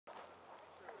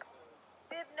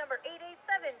number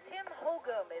 887, Tim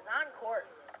Hogum, is on course.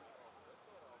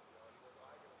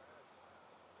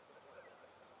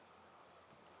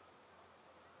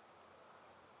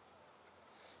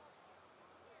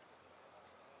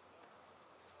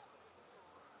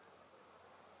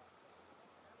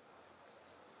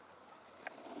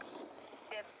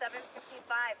 Bib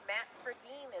 755, Matt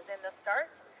Ferdine is in the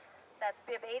start. That's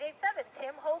bib 887,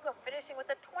 Tim Hogum, finishing with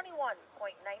a 21.92,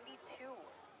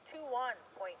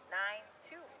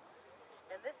 21.92.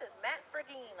 And this is Matt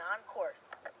Ferdine on course.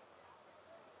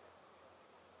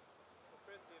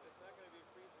 Fritzy, if it's not going to be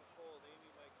freezing cold, Amy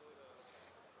might go to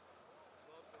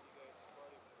club for you guys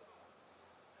starting.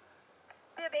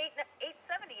 Bib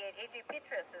 878, AJ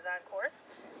Petrus is on course.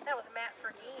 That was Matt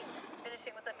Ferdine,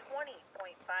 finishing with a 20.50,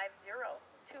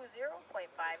 20.50.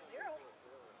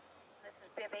 This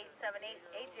is bib 878,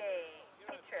 AJ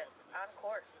Petrus on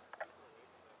course.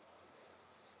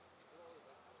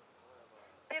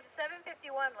 Bib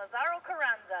 751, Lazaro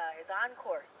Carranza is on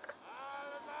course.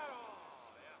 Lazaro!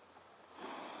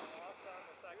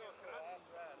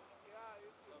 Yeah,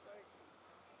 you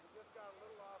just got a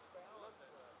little off balance. There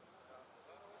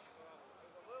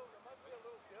must be a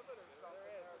little divot or something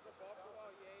there.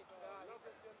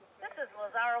 This is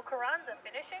Lazaro Carranza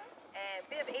finishing, and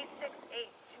bib 868,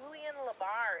 Julian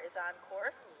Labar is on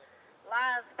course.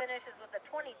 Laz finishes with a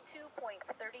 22.36,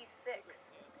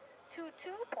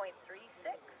 22.36.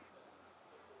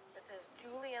 This is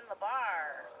Julian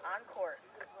Labar on course.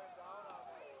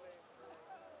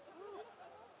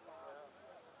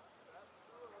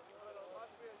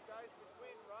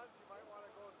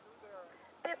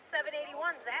 Bib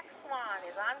 781, Zach Swan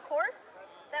is on course.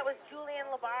 That was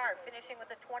Julian Labar finishing with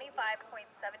a 25.76,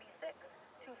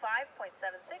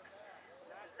 25.76.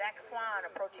 Zach Swan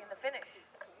approaching the finish.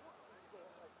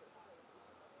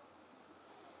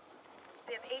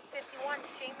 Bib 851,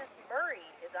 Seamus Murray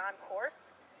is on course.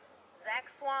 Zach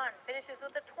Swan finishes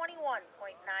with a 21.90,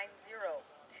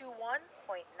 21.90.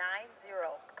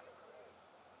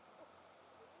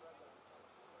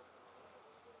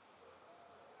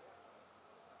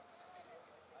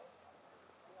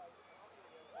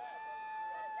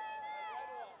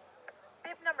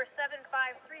 Bib number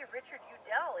 753, Richard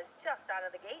Udell, is just out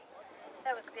of the gate.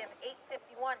 That was bib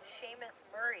 851, Seamus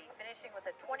Murray, finishing with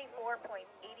a 24.85,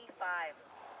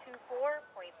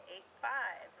 24.85.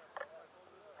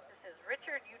 This is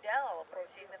Richard Udell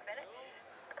approaching the finish.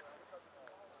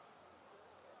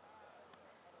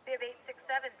 Bib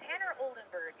 867, Tanner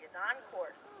Oldenburg is on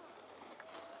course.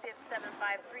 Bib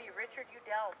 753, Richard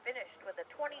Udell, finished with a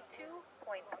 22.32,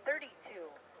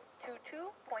 22.32.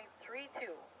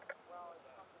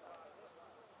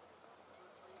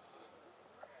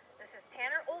 This is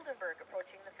Tanner Oldenburg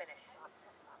approaching the finish.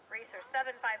 Racer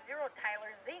 750, Tyler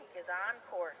Zink, is on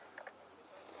course.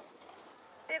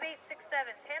 Bib 867,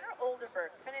 Tanner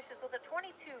Oldenburg, finishes with a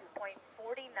 22.49, 22.49.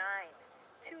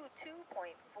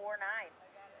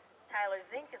 Tyler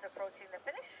Zink is approaching the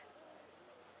finish.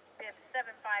 Bib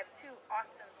 752,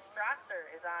 Austin Strasser,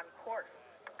 is on course.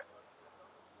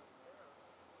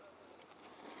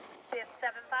 Bib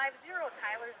 750,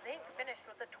 Tyler Zink, finished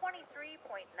with a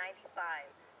 23.95,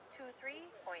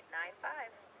 23.95.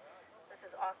 This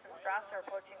is Austin Strasser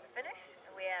approaching the finish,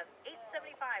 and we have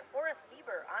 875, Forrest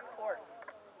Bieber on course.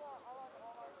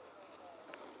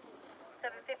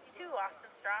 752,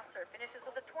 Austin Strasser finishes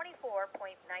with a 24.94,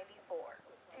 24.94.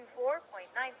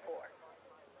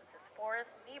 This is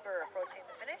Forrest Bieber approaching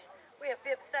the finish. We have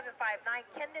bib 759,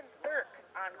 Kendon Thurk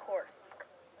on course.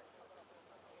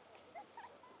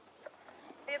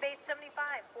 Bib 875,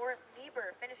 Forrest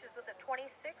Bieber finishes with a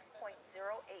 26.08,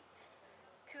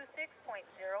 26.08.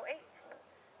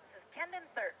 This is Kendon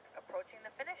Thurk approaching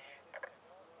the finish.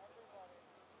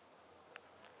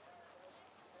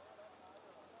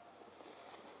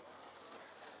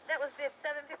 That was bib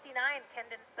 759,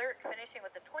 Kendon Thurk, finishing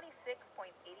with a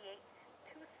 26.88,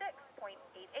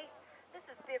 26.88. This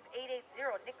is bib 880,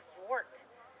 Nick Zwart,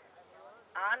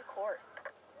 on course.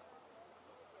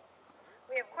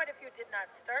 We have quite a few did not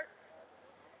start.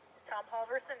 Tom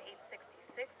Halverson,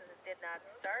 866, is a did not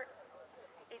start.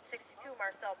 862,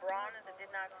 Marcel Braun is a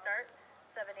did not start.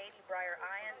 780, Briar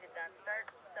Ion did not start.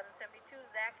 772,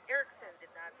 Zach Erickson did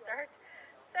not start.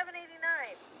 789,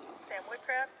 Sam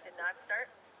Woodcraft did not start.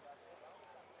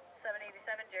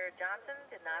 787, Jared Johnson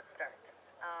did not start.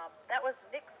 That was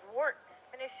Nick Zwart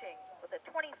finishing with a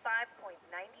 25.91,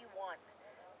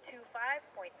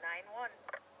 25.91.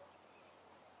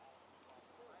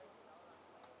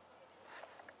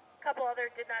 Couple other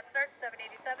did not start.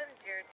 787, Jared